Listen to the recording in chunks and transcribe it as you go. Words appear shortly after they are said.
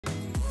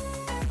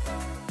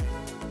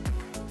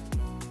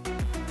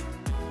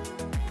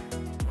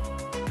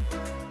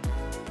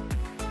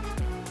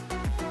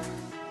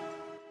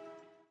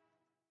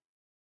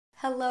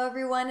Hello,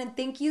 everyone, and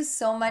thank you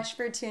so much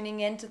for tuning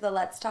in to the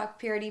Let's Talk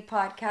Purity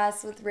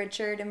podcast with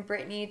Richard and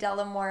Brittany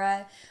Della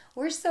Mora.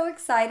 We're so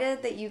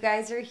excited that you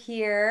guys are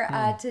here.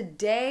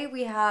 Today,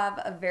 we have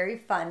a very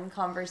fun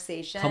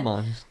conversation. Come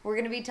on. We're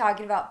going to be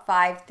talking about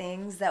 5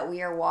 things that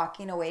we are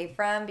walking away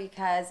from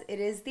because it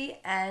is the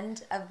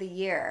end of the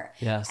year.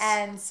 Yes.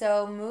 And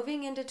so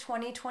moving into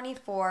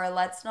 2024,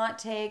 let's not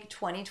take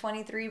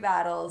 2023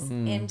 battles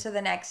into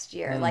the next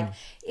year. Like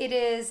it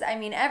is, I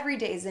mean, every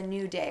day is a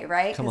new day,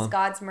 right? Because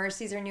God's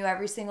mercies are new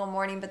every single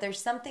morning, but there's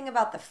something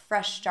about the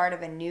fresh start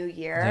of a new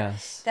year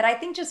that I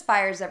think just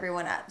fires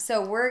everyone up.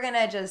 So we're going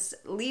to just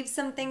leave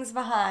some things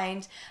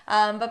behind.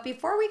 But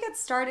before we get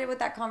started with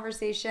that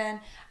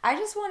conversation, I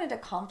just wanted to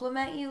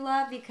compliment you,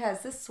 love,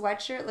 because this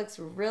sweatshirt looks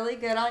really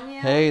good on you.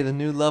 Hey, the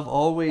new Love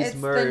Always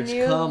merch. It's the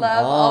new Come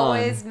Love on.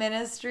 Always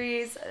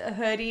Ministries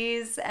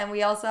hoodies, and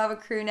we also have a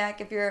crew neck.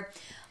 If you're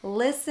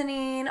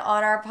listening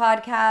on our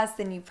podcast,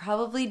 then you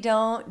probably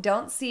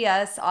don't see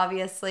us,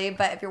 obviously,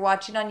 but if you're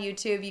watching on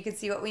YouTube, you can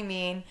see what we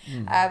mean.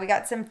 We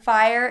got some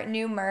fire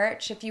new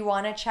merch. If you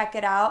want to check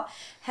it out,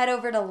 head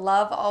over to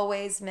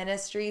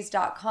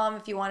lovealwaysministries.com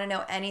if you want to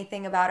know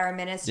anything about our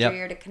ministry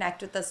or to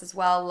connect with us as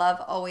well.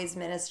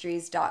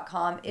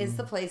 Lovealwaysministries.com is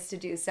the place to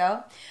do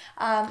so.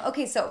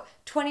 Okay, so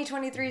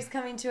 2023 is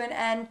coming to an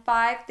end.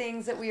 5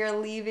 things that we are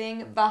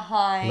leaving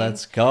behind.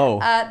 Let's go.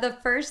 The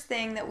first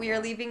thing that we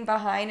are leaving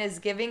behind is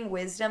giving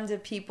wisdom to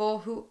people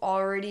who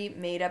already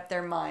made up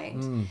their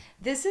mind.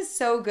 This is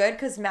so good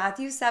because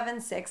Matthew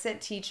 7:6,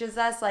 it teaches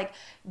us, like,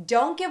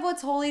 don't give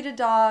what's holy to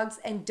dogs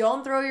and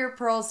don't throw your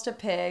pearls to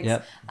pigs.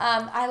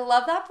 I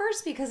love that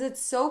verse because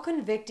it's so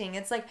convicting.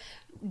 It's like,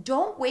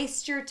 don't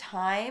waste your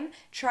time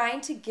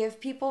trying to give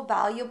people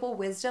valuable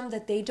wisdom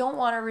that they don't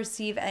want to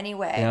receive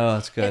anyway. Yeah,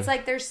 that's good. It's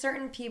like there's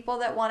certain people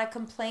that want to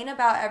complain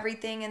about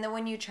everything, and then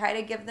when you try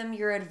to give them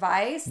your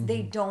advice,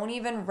 they don't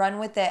even run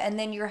with it. And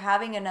then you're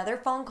having another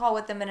phone call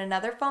with them and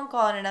another phone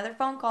call and another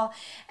phone call,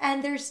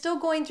 and they're still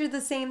going through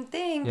the same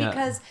thing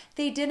because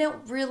they didn't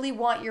really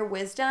want your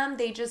wisdom.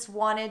 They just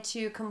wanted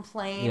to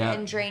complain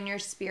and drain your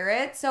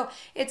spirit. So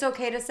it's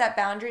okay to set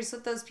boundaries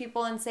with those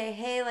people and say,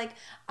 hey, like,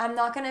 I'm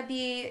not going to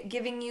be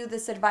giving you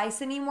this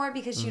advice anymore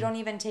because you don't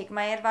even take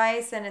my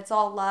advice, and it's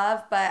all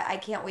love, but I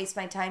can't waste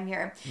my time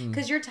here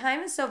because your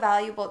time is so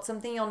valuable. It's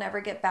something you'll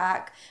never get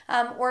back.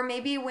 Or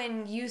maybe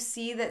when you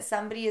see that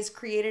somebody has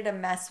created a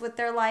mess with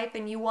their life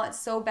and you want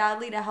so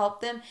badly to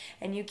help them,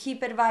 and you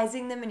keep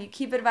advising them and you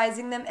keep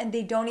advising them, and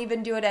they don't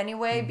even do it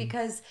anyway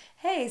because,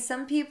 hey,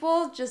 some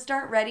people just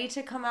aren't ready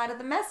to come out of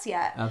the mess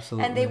yet.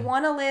 Absolutely. And they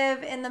want to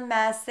live in the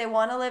mess. They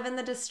want to live in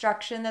the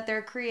destruction that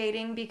they're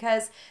creating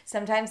because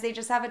sometimes they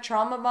just have a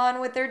trauma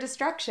bond with their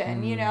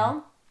destruction, you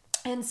know?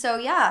 And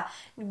so,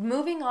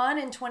 moving on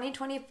in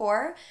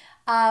 2024,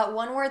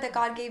 one word that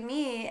God gave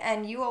me,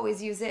 and you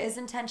always use it, is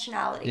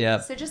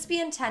intentionality. So just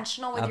be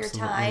intentional with your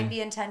time,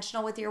 be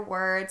intentional with your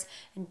words,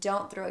 and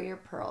don't throw your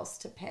pearls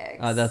to pigs.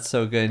 That's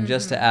so good. And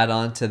just to add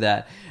on to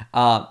that,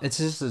 it's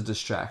just a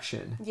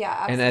distraction. Yeah,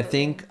 absolutely. And I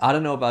think, I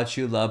don't know about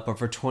you, love, but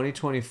for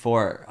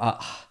 2024,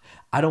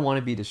 I don't want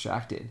to be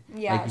distracted.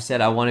 Like you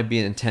said, I want to be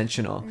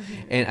intentional.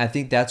 And I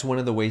think that's one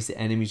of the ways the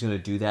enemy's going to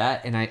do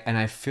that. And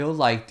I feel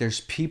like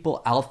there's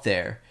people out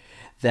there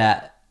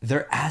that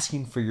they're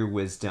asking for your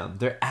wisdom.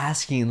 They're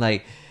asking,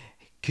 like,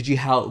 could you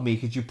help me?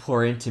 Could you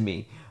pour into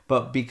me?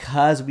 But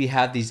because we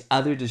have these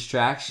other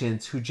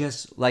distractions who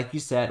just, like you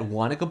said,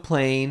 want to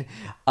complain,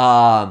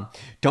 don't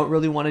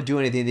really want to do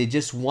anything. They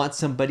just want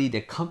somebody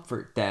to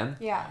comfort them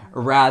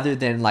rather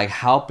than, like,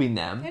 helping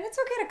them. And it's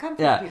okay to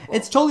comfort people.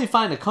 It's totally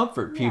fine to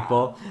comfort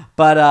people,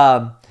 but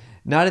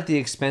not at the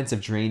expense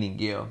of draining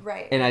you.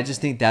 Right. And I just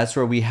think that's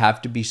where we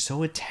have to be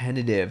so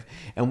attentive,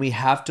 and we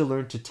have to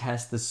learn to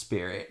test the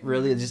spirit.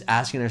 Really just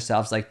asking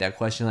ourselves, like, that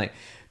question, like,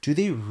 do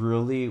they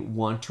really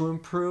want to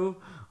improve?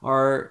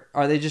 Or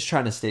are they just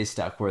trying to stay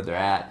stuck where they're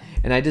at?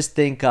 And I just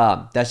think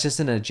that's just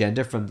an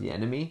agenda from the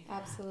enemy.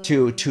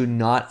 Absolutely. To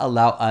not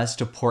allow us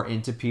to pour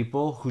into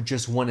people who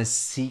just want to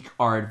seek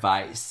our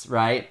advice,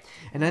 right?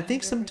 And I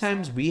think 100%.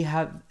 sometimes we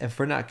have, if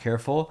we're not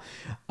careful,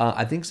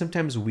 I think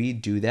sometimes we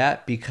do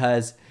that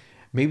because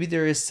maybe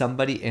there is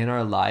somebody in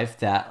our life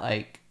that,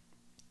 like,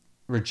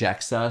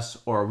 rejects us,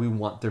 or we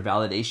want their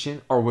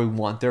validation, or we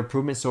want their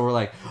improvement. So we're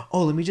like,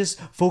 oh, let me just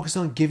focus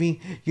on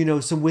giving,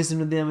 some wisdom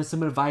to them and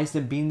some advice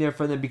and being there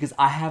for them because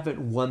I haven't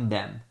won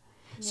them.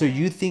 So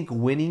you think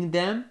winning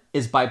them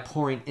is by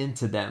pouring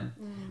into them.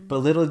 But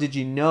little did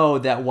you know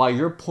that while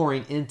you're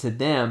pouring into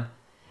them,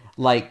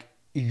 like,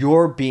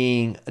 you're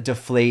being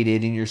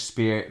deflated in your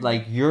spirit.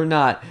 Like, you're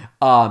not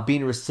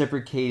being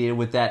reciprocated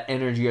with that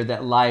energy or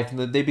that life.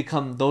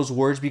 And those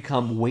words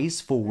become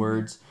wasteful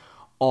words,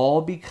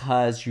 all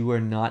because you are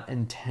not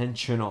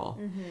intentional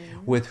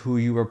with who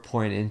you are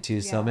pouring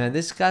into. So, man,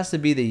 this has to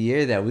be the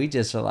year that we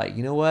just are like,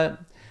 you know what?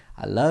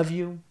 I love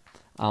you.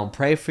 I'll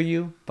pray for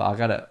you, but I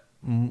got to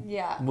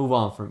move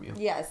on from you.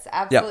 Yes,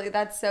 absolutely. Yep.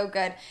 That's so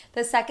good.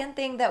 The second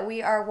thing that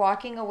we are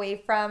walking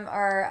away from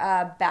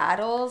are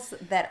battles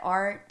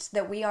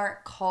that we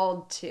aren't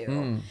called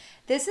to.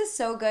 This is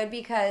so good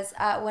because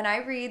when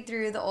I read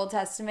through the Old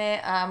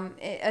Testament,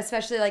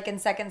 especially like in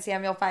 2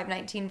 Samuel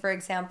 5:19, for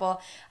example,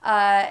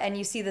 and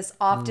you see this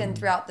often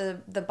throughout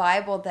the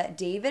Bible, that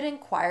David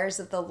inquires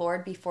of the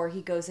Lord before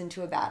he goes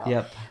into a battle.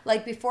 Yep.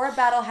 Like before a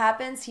battle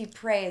happens, he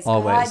prays,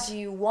 Always. God, do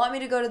you want me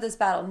to go to this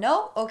battle?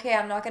 No? Okay,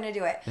 I'm not going to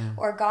do it.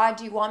 Or God,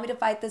 do you want me to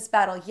fight this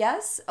battle?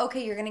 Yes?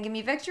 Okay, you're going to give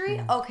me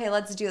victory? Okay,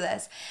 let's do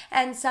this.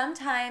 And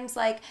sometimes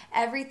like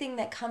everything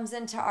that comes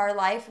into our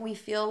life, we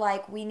feel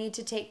like we need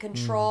to take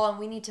control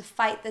and we need to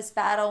fight this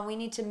battle. And we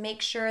need to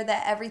make sure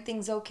that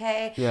everything's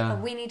okay. Yeah.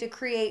 And we need to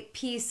create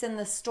peace in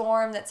the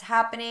storm that's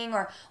happening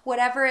or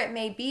whatever it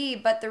may be.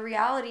 But the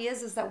reality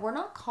is that we're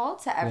not called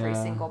to every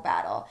single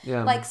battle.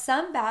 Yeah. Like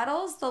some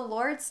battles, the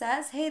Lord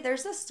says, hey,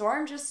 there's a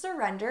storm, just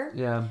surrender.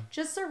 Yeah.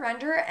 Just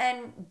surrender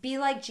and be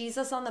like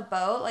Jesus on the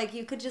boat. Like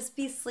you could just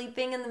be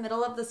sleeping in the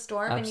middle of the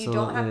storm and you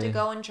don't have to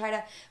go and try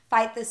to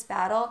fight this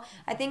battle.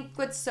 I think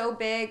what's so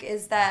big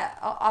is that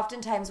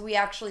oftentimes we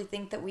actually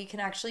think that we can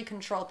actually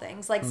control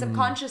things. Like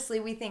subconsciously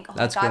we think, oh,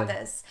 I got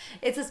this.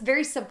 It's this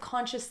very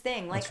subconscious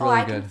thing. Like, really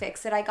I good. can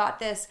fix it. I got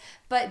this.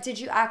 But did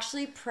you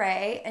actually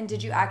pray and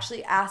did you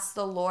actually ask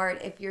the Lord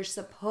if you're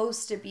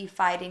supposed to be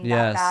fighting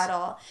that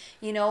battle?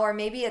 You know, or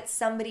maybe it's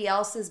somebody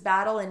else's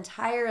battle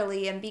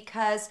entirely, and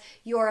because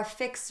you're a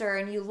fixer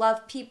and you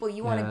love people,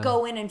 you want to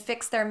go in and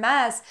fix their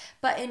mess.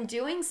 But in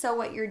doing so,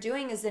 what you're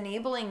doing is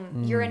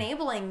you're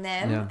enabling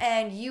them,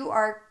 and you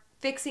are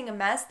fixing a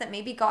mess that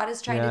maybe God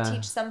is trying to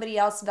teach somebody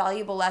else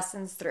valuable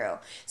lessons through.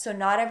 So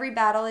not every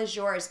battle is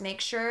yours.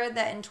 Make sure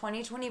that in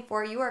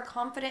 2024 you are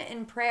confident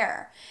in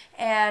prayer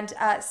and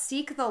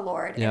seek the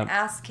Lord and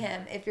ask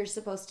him if you're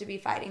supposed to be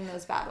fighting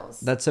those battles.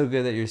 That's so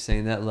good that you're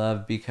saying that,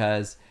 love,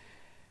 because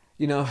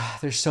you know,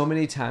 there's so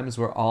many times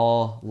where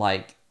I'll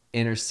like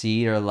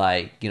intercede or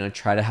like, you know,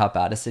 try to help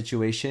out a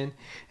situation,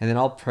 and then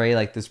I'll pray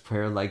like this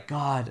prayer, like,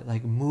 God,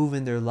 like move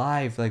in their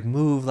life, like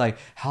move, like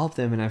help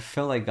them. And I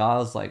feel like God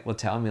was like, will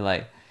tell me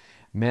like,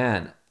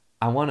 man,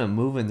 I want to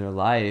move in their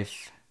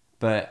life,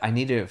 but I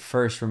need to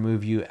first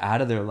remove you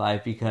out of their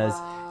life because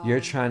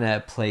you're trying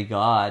to play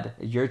God.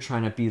 You're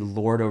trying to be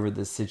Lord over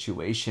this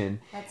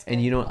situation,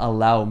 and you don't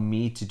allow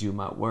me to do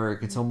my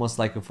work. It's almost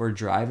like if we're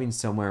driving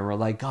somewhere and we're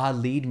like, God,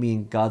 lead me.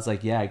 And God's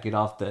like, yeah, get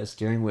off the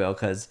steering wheel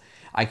because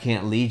I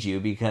can't lead you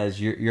because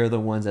you're the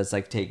ones that's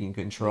like taking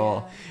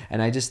control.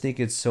 And I just think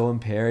it's so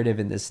imperative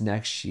in this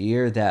next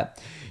year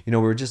that, you know,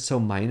 we're just so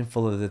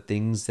mindful of the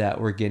things that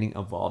we're getting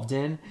involved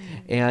in.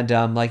 And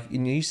like, you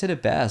know, you said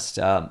it best,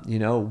 you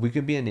know, we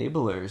could be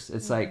enablers.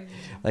 It's like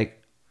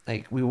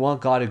we want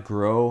God to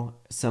grow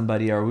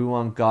somebody, or we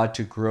want God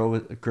to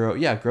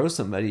grow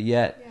somebody,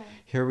 yet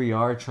here we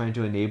are trying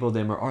to enable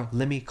them, or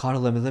let me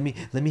coddle them,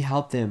 let me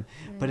help them.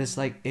 But it's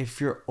like, if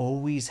you're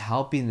always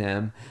helping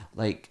them,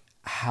 like,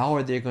 how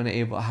are they going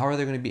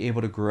to be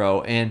able to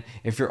grow? And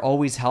if you're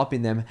always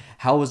helping them,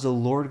 how is the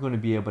Lord going to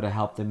be able to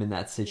help them in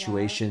that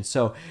situation?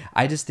 So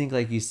I just think,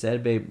 like you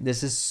said, babe,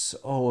 this is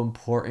so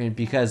important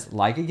because,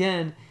 like,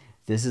 again,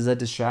 this is a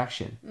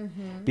distraction.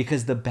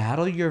 Because the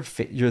battle you're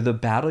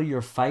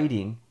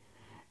fighting,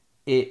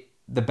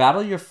 the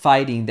battle you're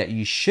fighting that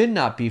you should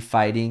not be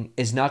fighting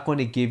is not going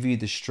to give you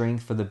the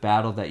strength for the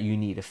battle that you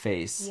need to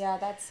face. Yeah,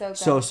 that's so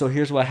good. So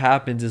here's what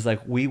happens is,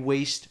 like, we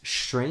waste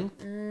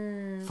strength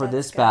for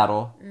this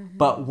battle,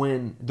 but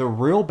when the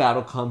real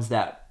battle comes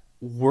that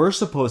we're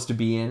supposed to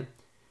be in,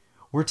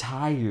 we're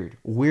tired,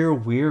 we're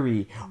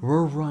weary,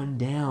 we're run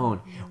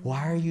down.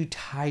 Why are you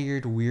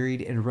tired,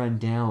 wearied, and run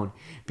down?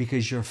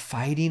 Because you're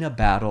fighting a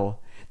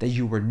battle that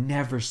you were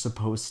never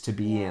supposed to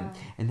be in.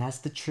 And that's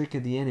the trick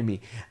of the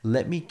enemy.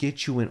 Let me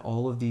get you in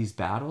all of these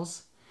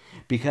battles,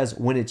 because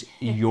when it's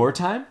your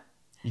time,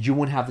 you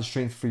won't have the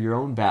strength for your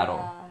own battle.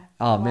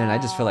 Oh man, I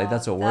just feel like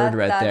that's a word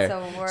right there.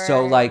 That's a word.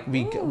 So like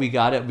we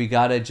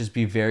gotta just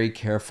be very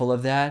careful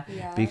of that,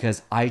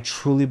 because I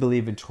truly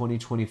believe in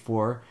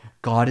 2024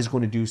 God is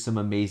going to do some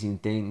amazing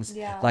things.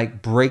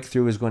 Like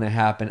breakthrough is going to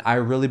happen. I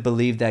really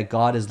believe that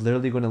God is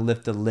literally going to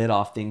lift the lid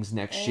off things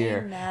next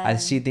year. I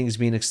see things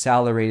being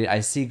accelerated.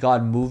 I see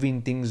God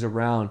moving things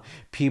around.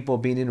 People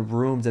being in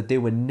rooms that they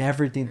would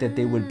never think that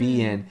they would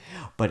be in.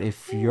 But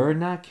if you're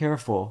not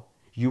careful,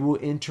 you will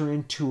enter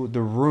into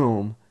the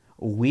room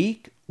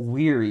weak,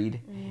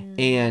 wearied,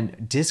 and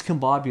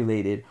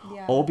discombobulated,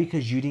 all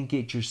because you didn't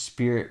get your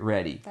spirit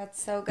ready.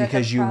 That's so good.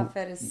 Because the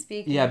prophet is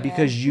speaking. Yeah,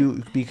 because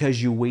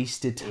you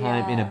wasted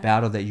time in a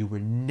battle that you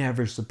were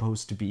never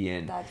supposed to be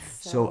in.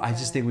 That's so I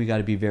just think we got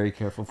to be very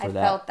careful for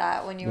that. I felt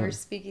that when you were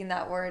speaking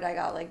that word. I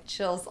got like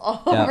chills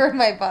all over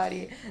my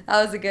body.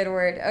 That was a good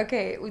word.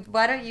 Okay,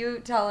 why don't you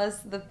tell us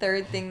the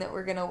third thing that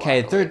we're gonna walk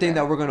away from? Third thing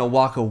that we're gonna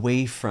walk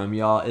away from,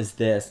 y'all, is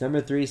this.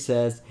 Number 3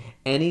 says,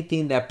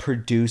 anything that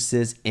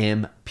produces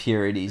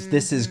impurities.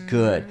 This is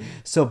good.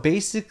 So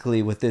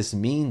basically what this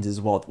means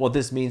is, what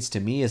this means to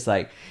me is,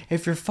 like,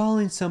 if you're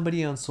following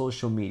somebody on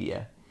social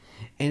media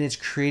and it's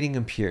creating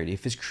impurity,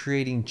 if it's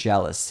creating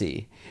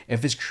jealousy,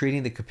 if it's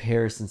creating the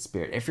comparison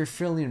spirit, if you're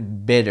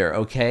feeling bitter,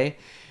 okay,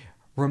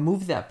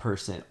 remove that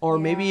person. Or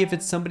maybe if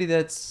it's somebody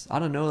that's, I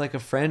don't know, like a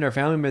friend or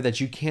family member that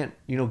you can't,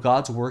 you know,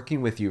 God's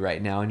working with you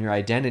right now in your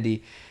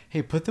identity,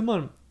 hey, put them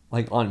on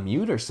like on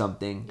mute or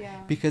something.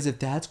 Because if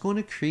that's going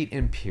to create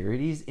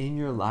impurities in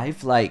your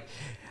life, like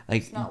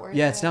it's not worth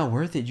it's not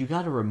worth it. You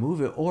got to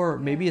remove it. Or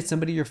maybe it's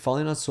somebody you're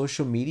following on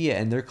social media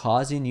and they're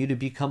causing you to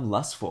become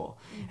lustful.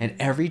 And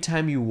every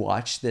time you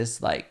watch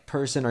this like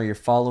person or you're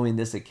following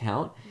this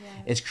account,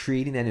 it's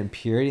creating that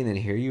impurity. And then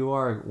here you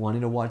are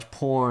wanting to watch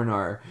porn,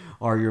 or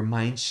your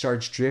mind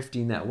starts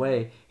drifting that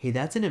way. Hey,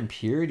 that's an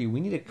impurity. We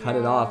need to cut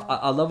it off.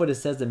 I love what it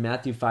says in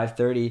Matthew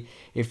 5:30.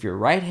 If your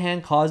right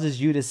hand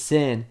causes you to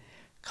sin,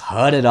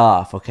 cut it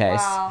off. Okay.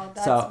 Wow,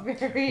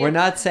 that's we're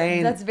not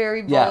saying that's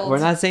very bold. Yeah, we're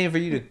not saying for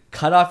you to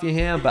cut off your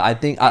hand, but I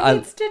think I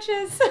need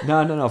stitches.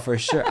 No, for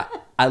sure.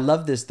 I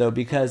love this though,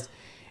 because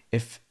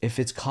if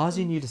it's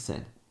causing you to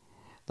sin,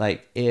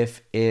 like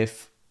if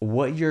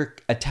what you're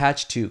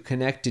attached to,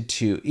 connected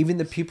to, even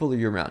the people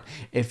you're around,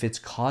 if it's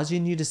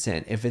causing you to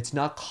sin, if it's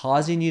not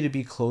causing you to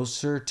be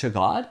closer to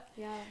God,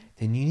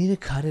 then you need to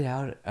cut it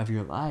out of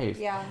your life.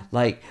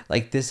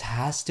 Like this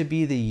has to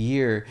be the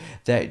year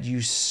that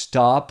you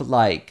stop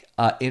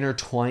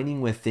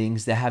intertwining with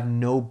things that have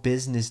no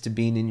business to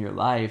being in your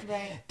life.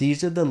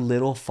 These are the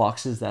little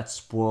foxes that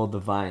spoil the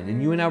vine.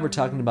 And you and I were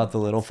talking about the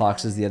little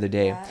foxes the other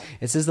day.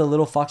 It says the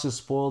little foxes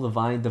spoil the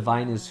vine. The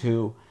vine is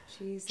who?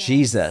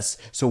 Jesus.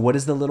 So what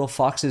does the little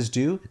foxes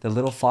do? The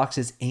little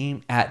foxes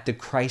aim at the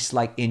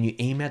Christ-like in you.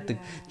 Aim at it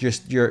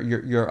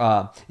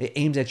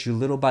aims at you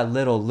little by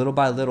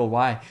little.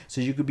 Why? So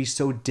you could be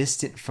so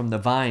distant from the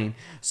vine.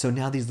 So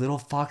now these little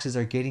foxes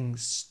are getting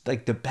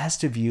like the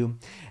best of you.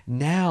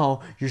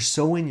 Now you're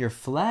so in your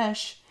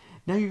flesh.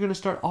 Now you're going to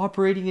start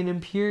operating in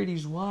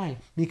impurities. Why?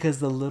 Because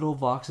the little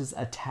foxes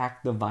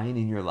attack the vine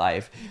in your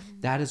life.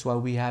 That is why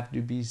we have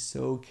to be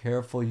so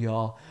careful,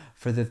 y'all,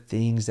 for the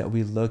things that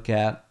we look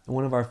at.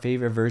 One of our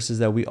favorite verses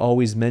that we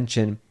always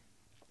mention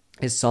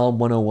is Psalm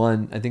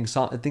 101. I think it's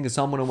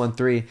Psalm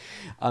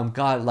 101:3.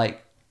 God,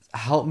 like,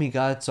 help me,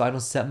 God, so I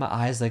don't set my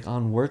eyes like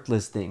on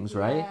worthless things,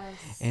 right?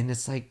 And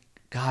it's like,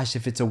 gosh,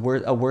 if it's a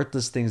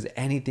worthless thing, is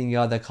anything,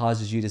 y'all, that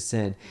causes you to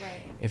sin.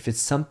 If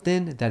it's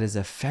something that is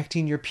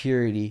affecting your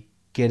purity,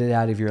 get it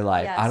out of your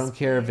life. I don't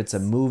care if it's a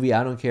movie.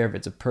 I don't care if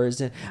it's a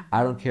person.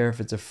 I don't care if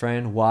it's a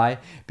friend. Why?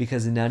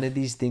 Because none of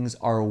these things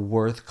are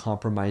worth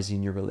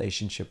compromising your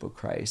relationship with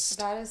Christ.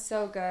 That is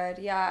so good.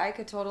 Yeah, I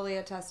could totally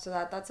attest to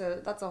that. That's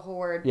a whole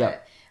word.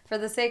 But for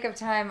the sake of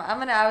time,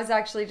 I was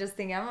actually just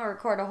thinking I'm gonna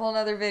record a whole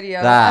nother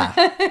video.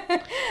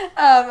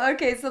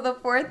 Okay, so the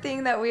fourth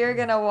thing that we are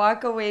gonna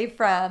walk away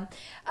from,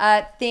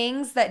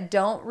 things that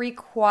don't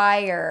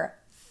require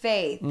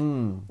faith.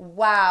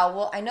 Wow.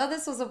 Well, I know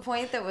this was a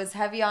point that was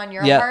heavy on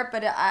your heart,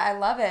 but I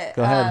love it.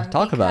 Go ahead.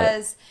 Talk about it.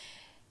 Because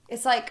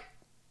it's like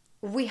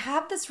we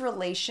have this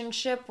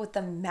relationship with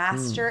the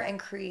master and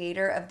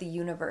creator of the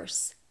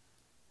universe.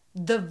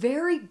 The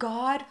very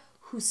God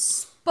who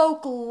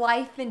spoke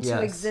life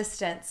into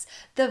existence.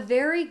 The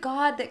very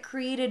God that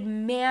created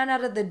man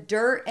out of the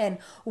dirt and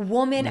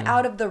woman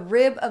out of the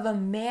rib of a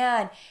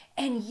man.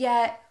 And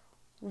yet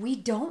we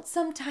don't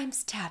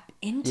sometimes tap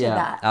into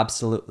that.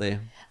 Absolutely.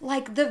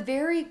 Like the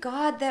very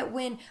God that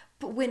when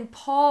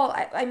Paul,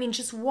 I mean,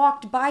 just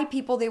walked by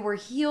people, they were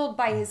healed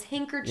by his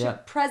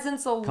handkerchief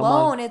presence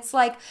alone. It's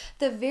like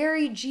the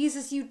very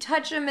Jesus, you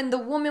touch him and the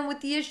woman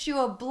with the issue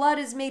of blood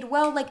is made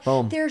well. Like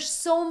there's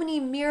so many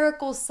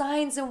miracles,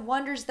 signs, and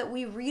wonders that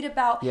we read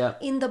about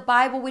in the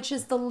Bible, which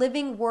is the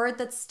living word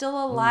that's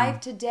still alive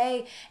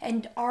today.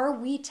 And are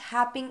we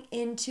tapping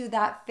into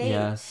that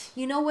faith?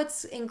 You know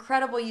what's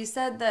incredible? You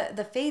said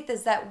the faith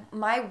is that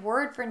my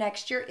word for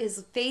next year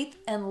is faith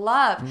and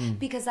love,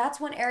 because that's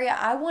one area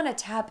I want to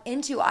tap into.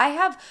 I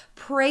have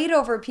prayed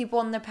over people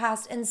in the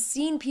past and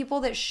seen people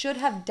that should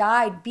have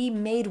died be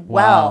made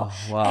well.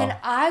 And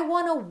I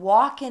want to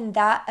walk in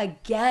that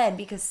again,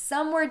 because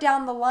somewhere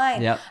down the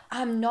line,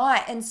 I'm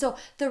not. And so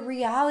the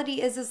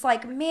reality is, it's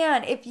like,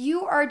 man, if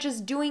you are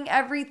just doing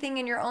everything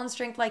in your own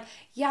strength, like,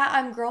 yeah,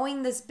 I'm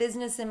growing this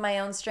business in my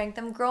own strength,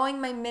 I'm growing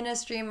my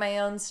ministry in my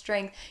own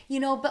strength, you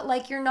know, but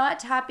like you're not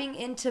tapping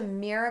into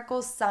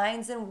miracles,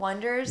 signs, and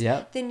wonders,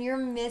 then you're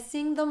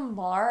missing the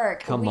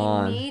mark.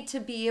 We need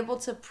to be able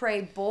to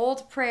pray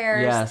bold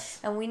prayers,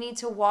 and we need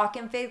to walk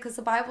in faith, because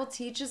the Bible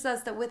teaches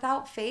us that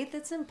without faith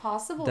it's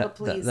impossible to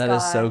please God. That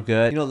is so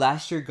good. You know,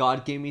 last year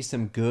God gave me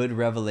some good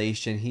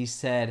revelation. He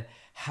said,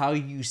 how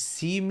you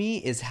see me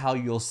is how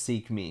you'll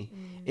seek me.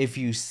 If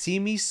you see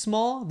me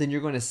small, then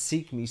you're going to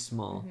seek me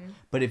small.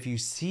 But if you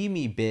see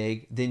me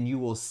big, then you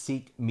will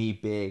seek me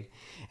big.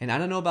 And I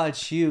don't know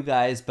about you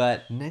guys,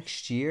 but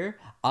next year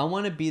I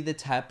want to be the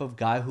type of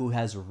guy who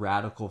has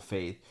radical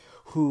faith,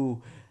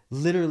 who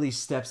literally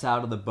steps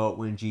out of the boat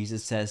when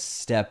Jesus says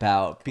step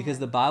out, because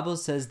the Bible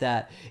says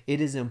that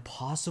it is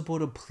impossible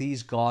to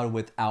please God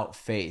without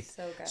faith.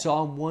 So good. So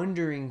I'm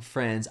wondering,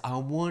 friends,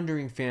 I'm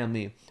wondering,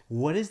 family,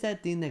 what is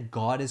that thing that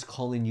God is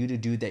calling you to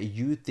do that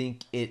you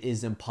think it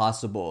is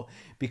impossible?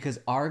 Because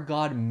our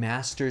God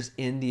masters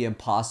in the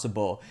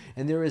impossible,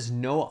 and there is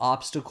no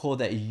obstacle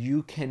that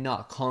you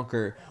cannot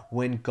conquer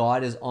when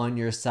God is on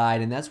your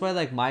side. And that's why,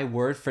 like, my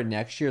word for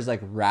next year is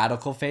like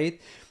radical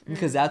faith,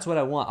 because that's what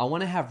I want. I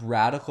want to have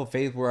radical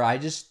faith where I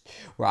just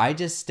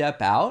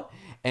step out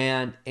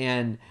and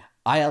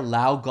I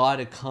allow God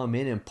to come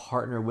in and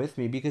partner with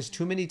me. Because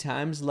too many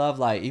times, love,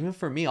 like, even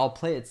for me, I'll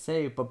play it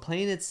safe, but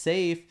playing it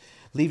safe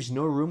leaves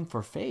no room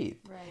for faith.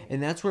 Right.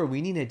 And that's where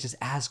we need to just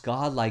ask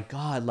God, like,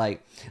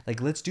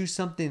 let's do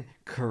something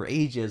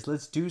courageous.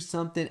 Let's do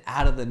something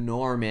out of the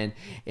norm. And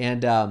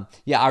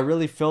I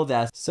really feel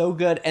that. So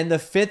good. And the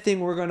fifth thing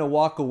we're going to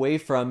walk away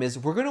from is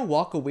we're going to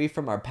walk away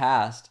from our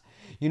past.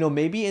 You know,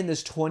 maybe in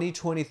this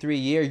 2023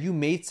 year, you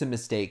made some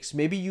mistakes.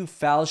 Maybe you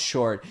fell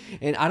short.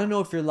 And I don't know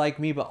if you're like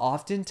me, but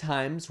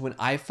oftentimes when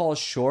I fall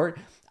short,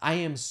 I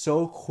am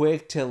so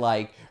quick to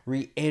like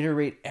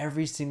reiterate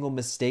every single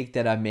mistake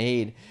that I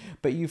made.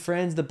 But you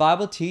friends, the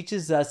Bible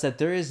teaches us that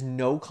there is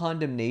no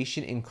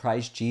condemnation in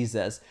Christ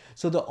Jesus.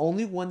 So the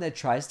only one that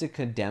tries to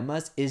condemn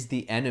us is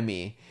the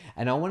enemy.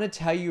 And I want to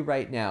tell you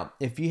right now,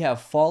 if you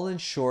have fallen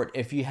short,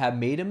 if you have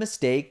made a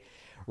mistake,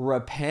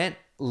 repent,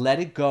 let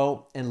it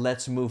go, and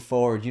let's move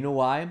forward. You know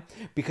why?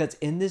 Because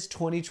in this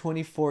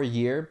 2024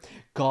 year,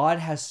 God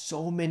has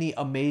so many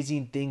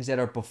amazing things that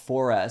are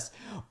before us.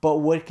 But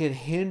what could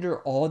hinder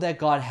all that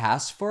God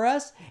has for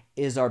us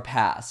is our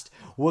past.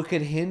 What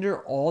could hinder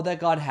all that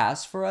God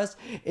has for us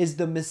is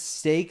the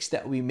mistakes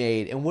that we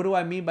made. And what do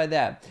I mean by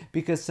that?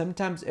 Because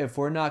sometimes if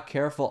we're not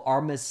careful,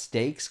 our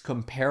mistakes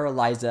can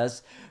paralyze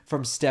us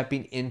from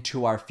stepping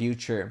into our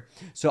future.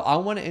 So I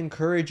want to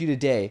encourage you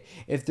today,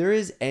 if there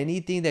is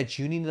anything that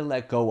you need to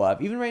let go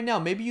of, even right now,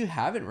 maybe you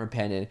haven't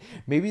repented.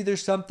 Maybe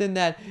there's something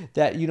that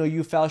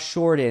you fell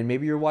short in.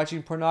 Maybe you're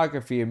watching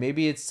pornography, or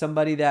maybe it's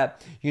somebody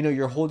that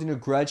you're holding a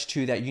grudge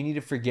to that you need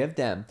to forgive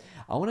them.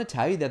 I want to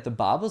tell you that the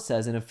Bible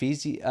says in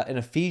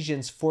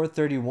Ephesians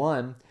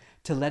 4:31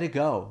 to let it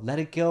go. Let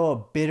it go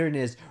of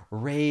bitterness,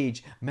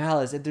 rage,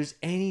 malice. If there's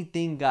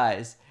anything,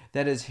 guys,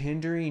 that is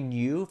hindering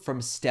you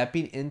from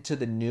stepping into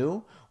the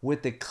new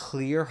with a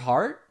clear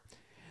heart,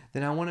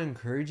 then I want to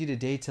encourage you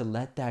today to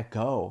let that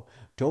go.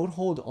 Don't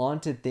hold on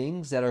to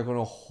things that are going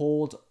to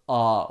hold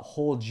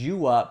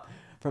you up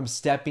from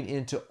stepping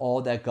into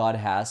all that God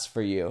has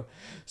for you.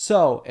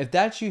 So if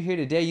that's you here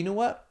today, you know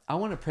what? I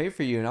want to pray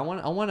for you, and I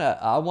want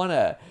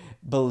to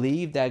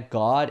believe that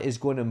God is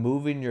going to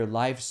move in your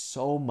life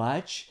so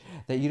much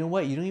that you know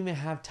what? You don't even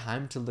have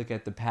time to look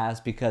at the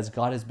past, because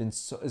God is going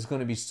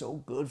to be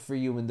so good for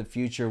you in the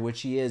future,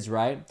 which He is,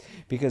 right?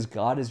 Because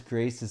God's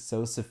grace is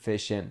so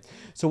sufficient.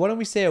 So why don't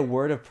we say a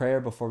word of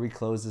prayer before we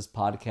close this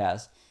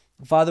podcast?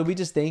 Father, we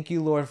just thank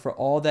you, Lord, for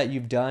all that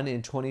you've done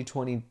in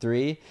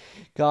 2023.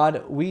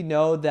 God, we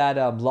know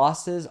that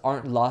losses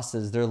aren't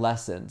losses, they're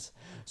lessons.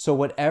 So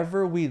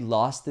whatever we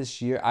lost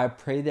this year, I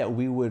pray that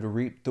we would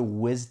reap the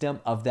wisdom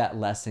of that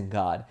lesson,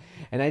 God.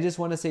 And I just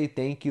want to say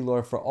thank you,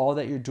 Lord, for all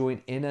that you're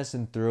doing in us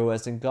and through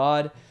us. And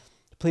God,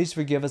 please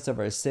forgive us of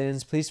our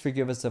sins. Please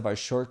forgive us of our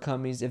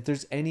shortcomings. If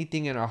there's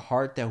anything in our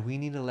heart that we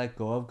need to let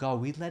go of, God,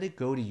 we let it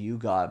go to you,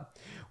 God.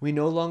 We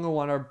no longer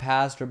want our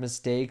past or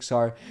mistakes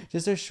or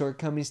just our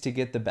shortcomings to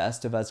get the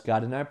best of us,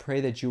 God. And I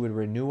pray that you would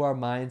renew our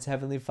minds,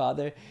 Heavenly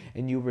Father,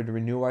 and you would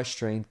renew our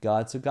strength,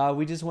 God. So, God,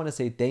 we just want to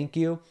say thank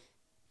you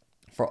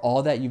for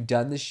all that you've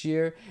done this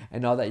year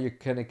and all that you're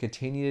going to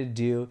continue to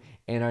do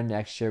in our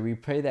next year. We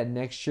pray that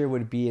next year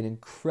would be an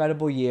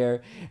incredible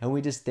year, and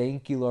we just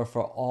thank you, Lord,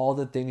 for all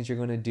the things you're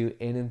going to do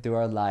in and through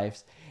our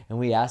lives. And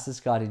we ask this,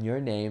 God, in your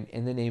name,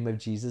 in the name of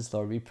Jesus,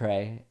 Lord, we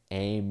pray.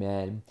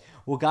 Amen.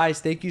 Well, guys,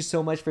 thank you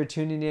so much for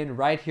tuning in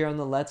right here on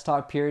the Let's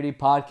Talk Purity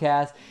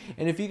podcast.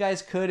 And if you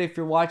guys could, if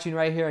you're watching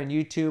right here on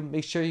YouTube,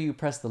 make sure you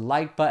press the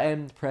like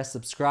button, press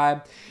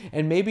subscribe.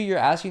 And maybe you're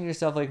asking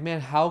yourself, like,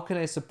 man, how can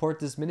I support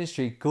this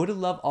ministry? Go to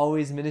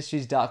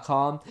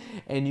lovealwaysministries.com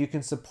and you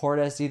can support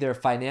us either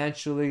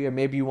financially, or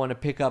maybe you want to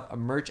pick up a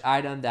merch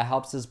item that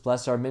helps us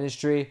bless our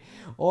ministry.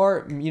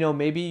 Or,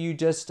 maybe you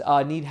just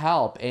need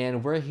help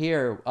and we're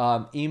here.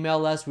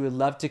 Email us. We would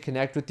love to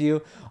connect with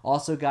you.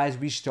 Also, guys,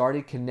 we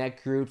started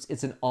Connect Groups.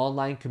 It's an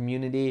online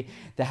community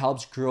that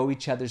helps grow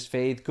each other's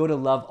faith. Go to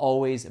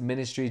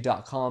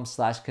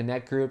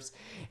lovealwaysministries.com/connect groups,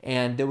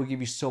 and they will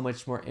give you so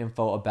much more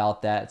info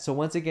about that. So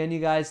once again, you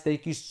guys,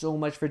 thank you so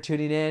much for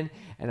tuning in,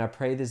 and I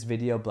pray this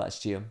video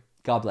blessed you.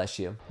 God bless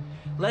you.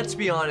 Let's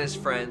be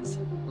honest, friends.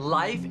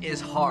 Life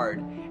is hard,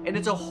 and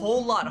it's a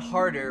whole lot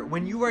harder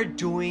when you are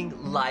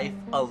doing life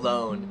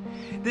alone.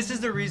 This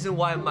is the reason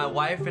why my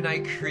wife and I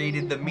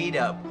created the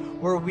Meetup,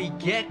 where we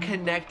get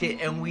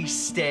connected and we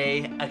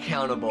stay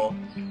accountable.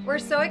 We're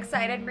so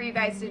excited for you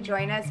guys to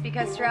join us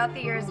because throughout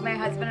the years, my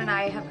husband and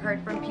I have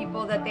heard from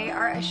people that they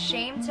are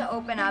ashamed to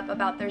open up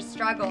about their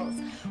struggles,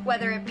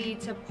 whether it be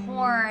to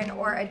porn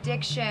or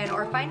addiction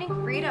or finding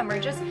freedom or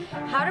just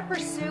how to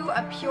pursue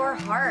a pure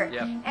heart.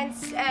 Yep.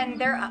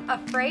 And they're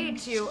afraid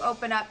to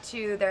open up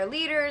to their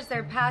leaders,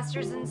 their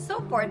pastors, and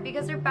so forth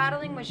because they're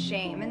battling with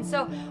shame. And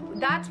so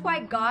that's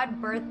why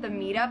God birthed the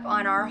meetup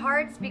on our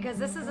hearts, because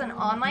this is an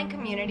online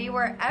community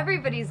where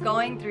everybody's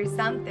going through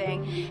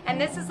something. And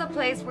this is a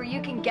place where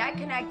you can get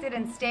connected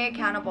and stay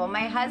accountable.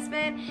 My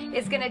husband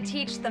is going to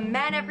teach the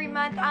men every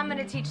month. I'm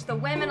going to teach the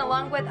women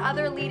along with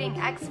other leading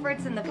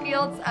experts in the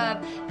fields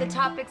of the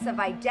topics of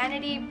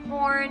identity,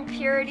 porn,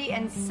 purity,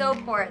 and so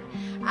forth.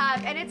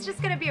 And it's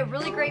just going to be a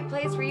really great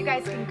place where you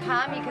guys can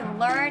come, you can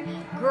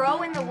learn,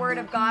 grow in the Word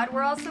of God.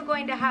 We're also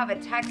going to have a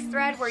text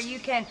thread where you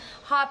can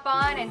hop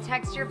on and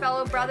text your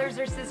fellow brothers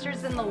or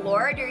sisters in the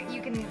Lord.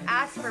 You can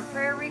ask for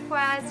prayer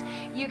requests,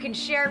 you can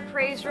share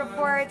praise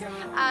reports,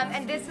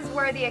 and this is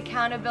where the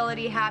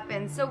accountability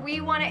happens. So we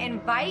want to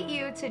invite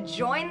you to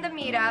join the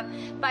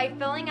meetup by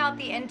filling out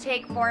the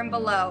intake form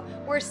below.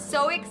 We're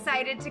so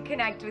excited to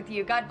connect with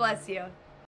you. God bless you.